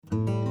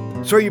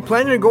So are you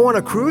planning to go on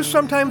a cruise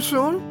sometime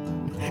soon?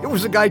 It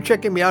was a guy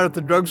checking me out at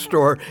the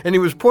drugstore, and he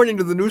was pointing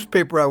to the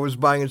newspaper I was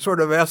buying and sort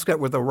of asked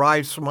that with a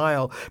wry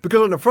smile,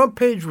 because on the front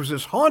page was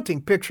this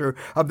haunting picture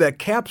of that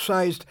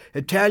capsized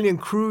Italian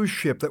cruise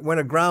ship that went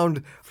aground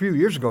a few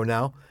years ago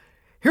now.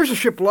 Here's a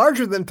ship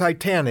larger than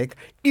Titanic,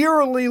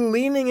 eerily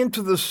leaning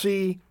into the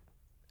sea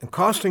and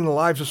costing the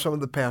lives of some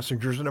of the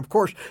passengers. And of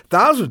course,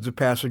 thousands of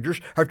passengers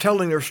are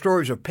telling their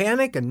stories of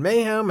panic and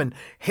mayhem and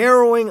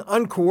harrowing,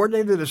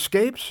 uncoordinated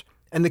escapes.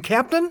 And the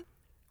captain?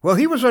 Well,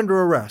 he was under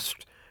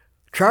arrest,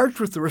 charged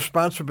with the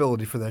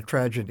responsibility for that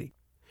tragedy.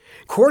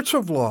 Courts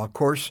of law, of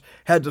course,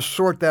 had to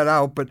sort that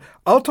out, but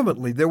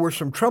ultimately there were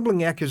some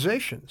troubling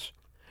accusations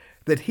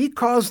that he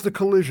caused the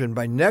collision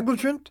by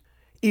negligent,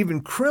 even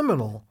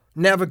criminal,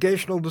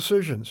 navigational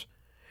decisions,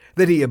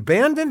 that he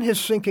abandoned his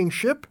sinking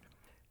ship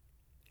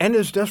and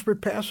his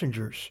desperate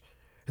passengers.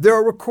 There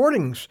are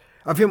recordings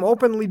of him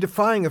openly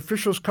defying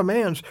officials'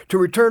 commands to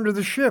return to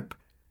the ship,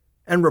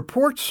 and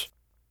reports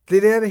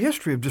that he had a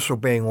history of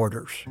disobeying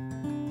orders.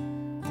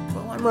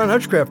 Well, I'm Ron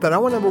Hutchcraft, and I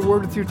want to have a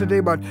word with you today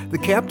about the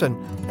captain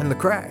and the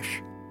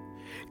crash.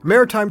 A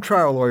maritime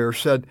trial lawyer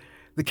said,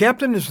 "The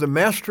captain is the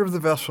master of the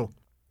vessel.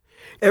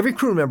 Every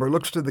crew member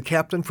looks to the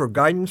captain for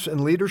guidance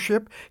and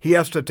leadership. He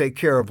has to take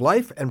care of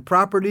life and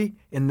property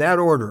in that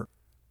order."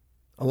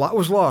 A lot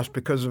was lost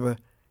because of a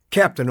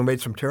captain who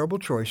made some terrible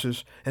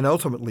choices and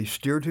ultimately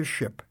steered his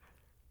ship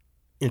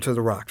into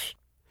the rocks.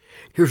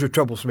 Here's what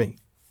troubles me.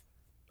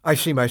 I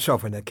see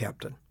myself in that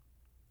captain.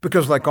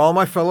 Because like all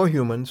my fellow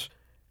humans,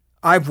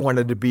 I've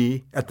wanted to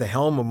be at the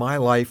helm of my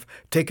life,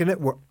 taking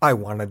it where I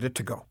wanted it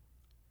to go.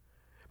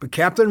 But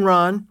Captain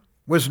Ron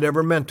was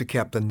never meant to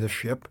captain this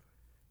ship.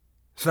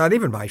 It's not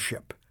even my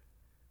ship.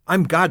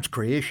 I'm God's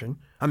creation.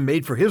 I'm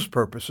made for His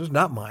purposes,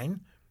 not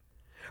mine.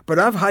 But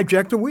I've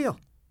hijacked the wheel.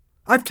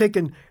 I've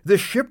taken this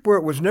ship where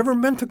it was never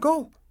meant to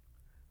go.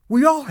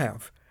 We all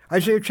have.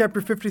 Isaiah chapter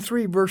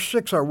 53, verse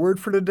 6, our word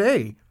for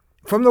today,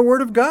 from the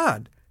Word of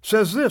God,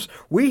 says this: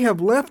 "We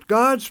have left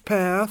God's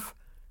path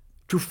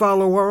to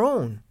follow our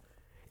own."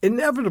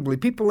 Inevitably,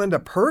 people end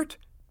up hurt,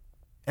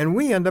 and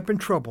we end up in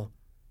trouble.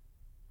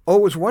 Oh,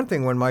 it was one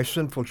thing when my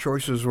sinful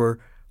choices were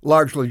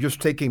largely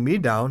just taking me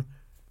down.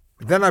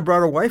 But then I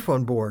brought a wife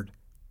on board,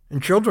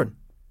 and children,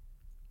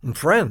 and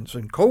friends,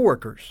 and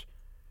coworkers.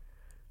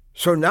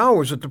 So now I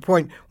was at the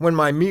point when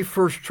my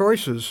me-first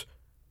choices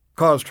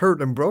caused hurt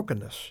and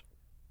brokenness,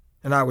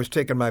 and I was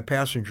taking my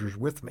passengers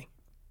with me.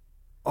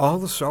 All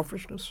the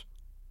selfishness,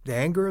 the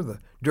anger, the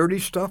dirty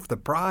stuff, the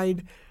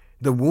pride,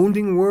 the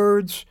wounding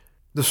words,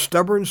 the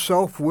stubborn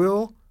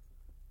self-will.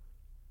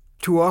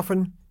 Too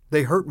often,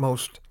 they hurt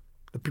most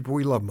the people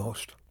we love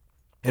most.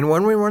 And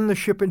when we run the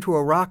ship into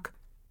a rock,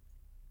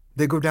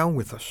 they go down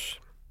with us.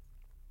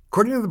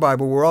 According to the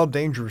Bible, we're all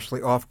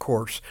dangerously off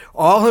course.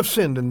 All have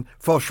sinned and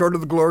fall short of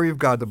the glory of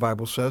God, the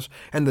Bible says,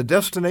 and the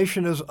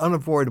destination is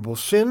unavoidable.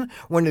 Sin,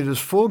 when it is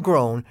full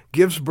grown,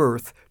 gives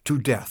birth to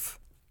death.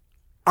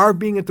 Our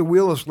being at the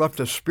wheel has left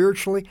us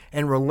spiritually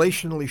and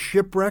relationally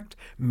shipwrecked.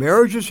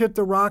 Marriages hit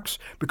the rocks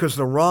because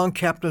the wrong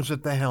captain's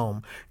at the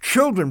helm.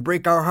 Children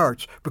break our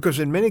hearts because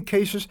in many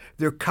cases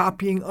they're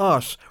copying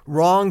us.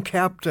 Wrong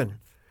captain.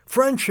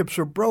 Friendships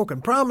are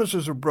broken.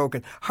 Promises are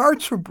broken.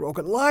 Hearts are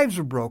broken. Lives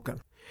are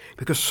broken.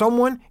 Because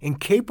someone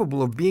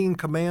incapable of being in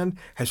command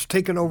has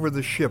taken over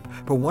the ship.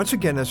 But once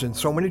again, as in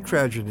so many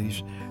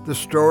tragedies, the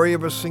story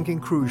of a sinking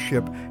cruise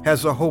ship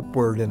has a hope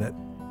word in it.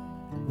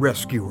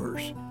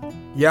 Rescuers.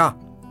 Yeah,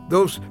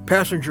 those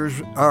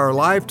passengers are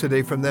alive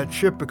today from that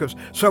ship because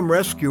some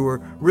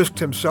rescuer risked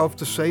himself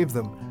to save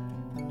them.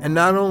 And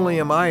not only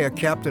am I a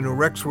captain who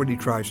wrecks what he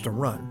tries to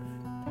run,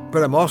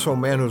 but I'm also a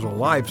man who's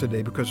alive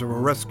today because of a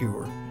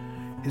rescuer.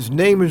 His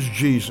name is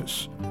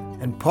Jesus.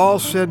 And Paul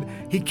said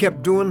he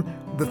kept doing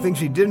the things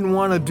he didn't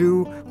want to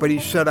do, but he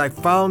said, "I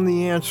found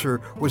the answer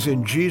was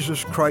in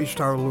Jesus Christ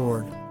our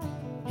Lord."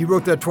 He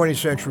wrote that 20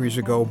 centuries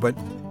ago, but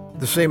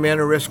the same man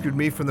who rescued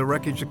me from the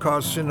wreckage that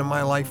caused sin in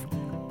my life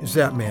is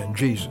that man,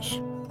 Jesus.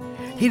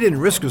 He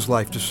didn't risk his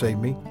life to save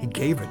me. He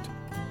gave it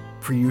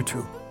for you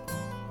too.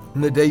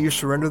 And the day you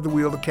surrender the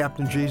wheel to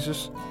Captain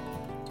Jesus,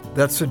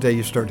 that's the day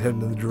you start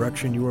heading in the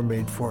direction you were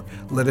made for.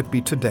 Let it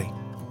be today.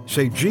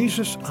 Say,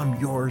 "Jesus, I'm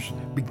yours,"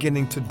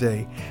 beginning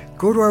today.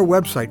 Go to our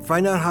website,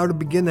 find out how to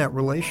begin that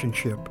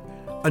relationship,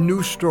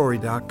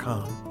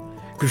 anewstory.com.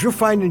 Because you'll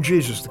find in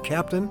Jesus the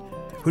captain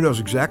who knows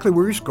exactly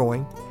where he's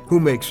going, who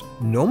makes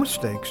no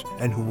mistakes,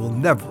 and who will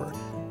never,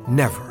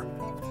 never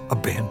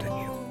abandon you.